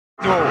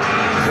sure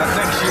that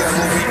next year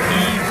will be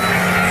even.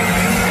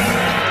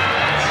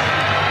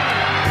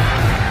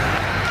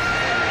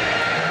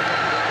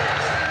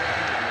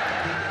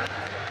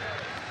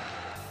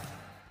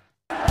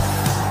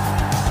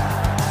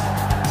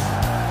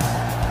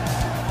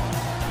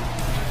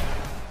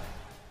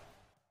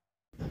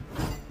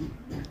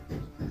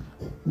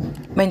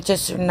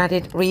 Manchester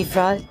United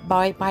refilled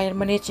by Bayern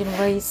Munich in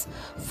race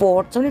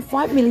for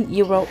 €25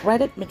 million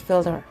rated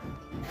midfielder.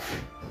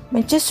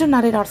 Manchester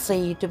United are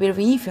said to be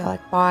refilled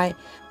by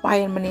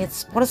Bayern Munich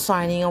for the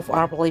signing of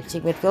RB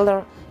Leipzig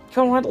midfielder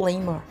Konrad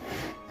Laimer.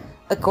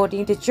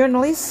 According to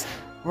journalist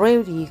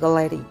Rudy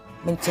Galetti,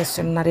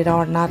 Manchester United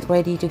are not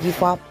ready to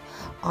give up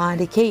on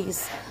the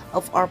case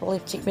of RB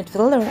Leipzig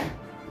midfielder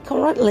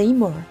Konrad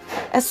Laimer,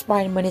 as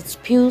Bayern Munich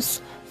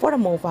pushes for the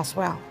move as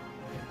well.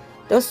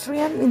 The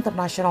Austrian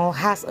international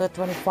has a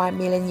 €25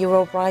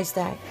 million price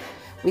tag,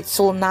 which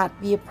should not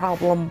be a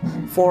problem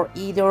for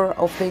either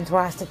of the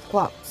interested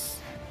clubs.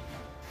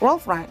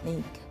 Ralf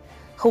Rangnick,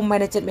 who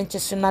managed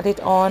Manchester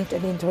United on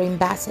an interim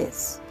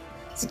basis,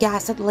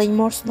 suggested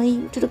Laimer's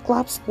name to the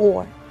club's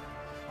board,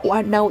 who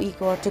are now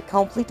eager to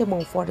complete the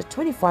move for the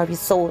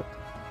 25-year-old.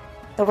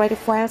 The Red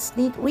Devils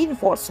need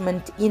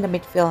reinforcement in the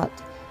midfield,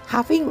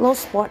 having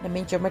lost both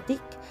Nemanja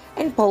Matic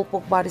and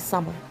Pogba this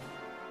summer.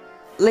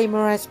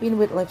 Laimer has been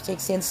with Leipzig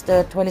since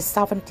the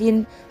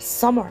 2017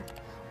 summer,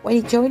 when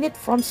he joined it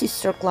from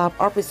sister club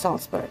RB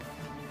Salzburg.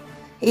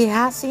 He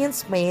has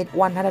since made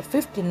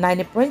 159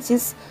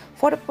 appearances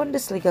for the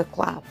Bundesliga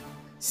club,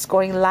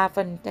 scoring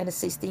 11 and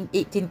assisting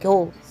 18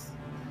 goals.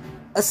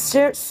 A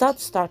third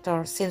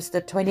sub-starter since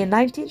the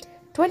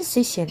 2019-20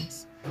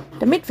 seasons,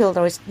 the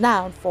midfielder is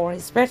known for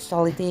his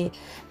versatility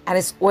and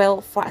is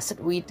well versed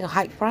with the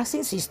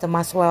high-pressing system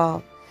as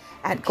well,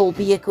 and could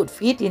be a good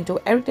fit into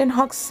Erik Ten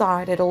Hag's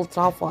side at Old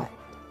Trafford.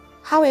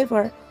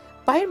 However,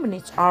 Bayern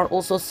Munich are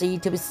also seen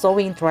to be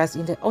showing interest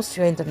in the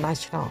Austrian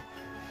international,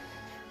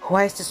 who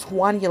has just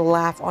 1 year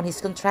left on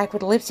his contract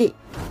with Leipzig.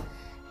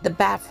 The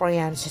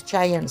Bavarian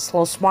Giants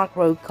lost Mark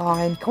Roca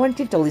and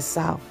Quentin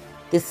Tolisso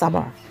this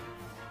summer,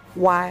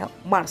 while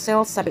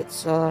Marcel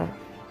Sabitzer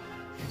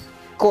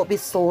could be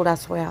sold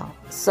as well.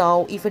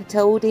 So even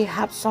though they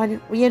have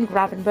signed Ryan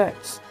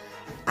Gravenberch,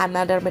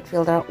 another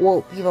midfielder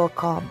will be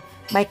welcome,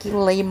 making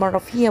Laimer a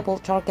viable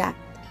target.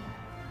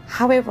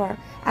 However,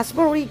 as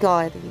per Rudy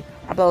Galetti,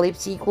 RB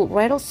Leipzig could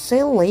rather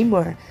sell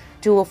Laimer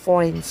to a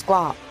foreign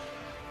club,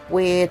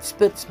 which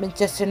puts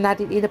Manchester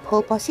United in the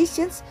pole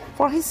positions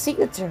for his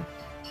signature.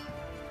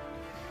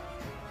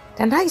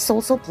 Ten Hag is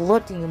also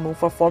plotting a move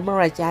for former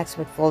Ajax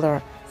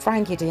midfielder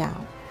Frankie de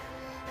Jong.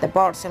 The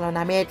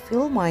Barcelona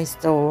midfield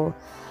maestro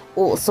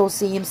also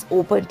seems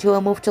open to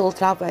a move to Old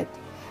Trafford,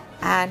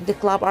 and the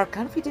club are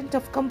confident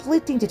of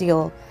completing the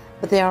deal,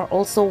 but they are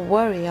also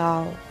wary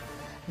of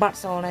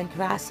Barcelona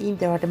increasing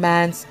their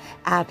demands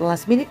at the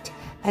last minute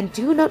and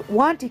do not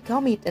want to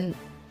commit an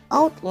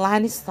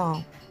outlandish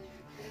sum.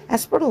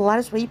 As per the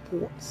latest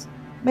reports,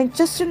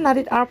 Manchester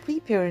United are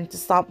preparing to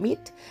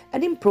submit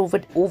an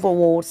improved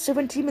overall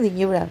 €70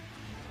 million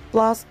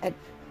plus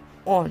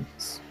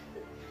add-ons,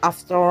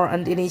 after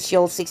an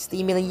initial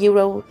 €60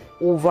 million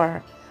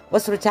offer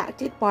was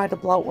rejected by the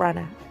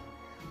Blaugrana.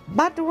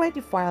 But the Red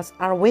Devils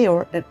are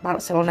aware that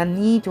Barcelona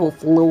need to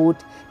offload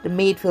the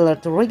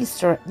midfielder to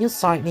register new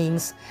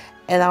signings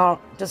and are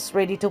just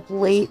ready to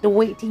play the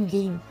waiting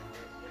game.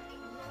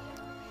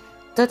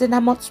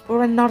 Tottenham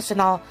Hotspur and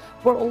Arsenal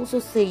were also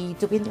said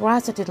to be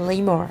interested in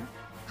Laimer.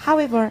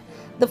 However,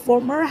 the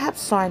former have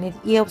signed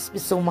Yves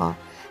Bissouma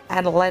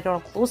and later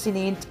closing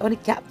in on the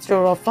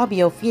capture of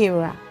Fabio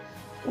Vieira,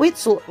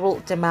 which will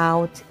rule them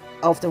out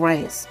of the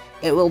race.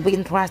 It will be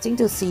interesting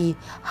to see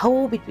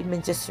how between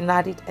Manchester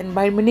United and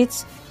Bayern Munich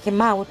came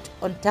out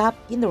on top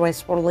in the race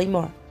for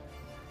Laimer.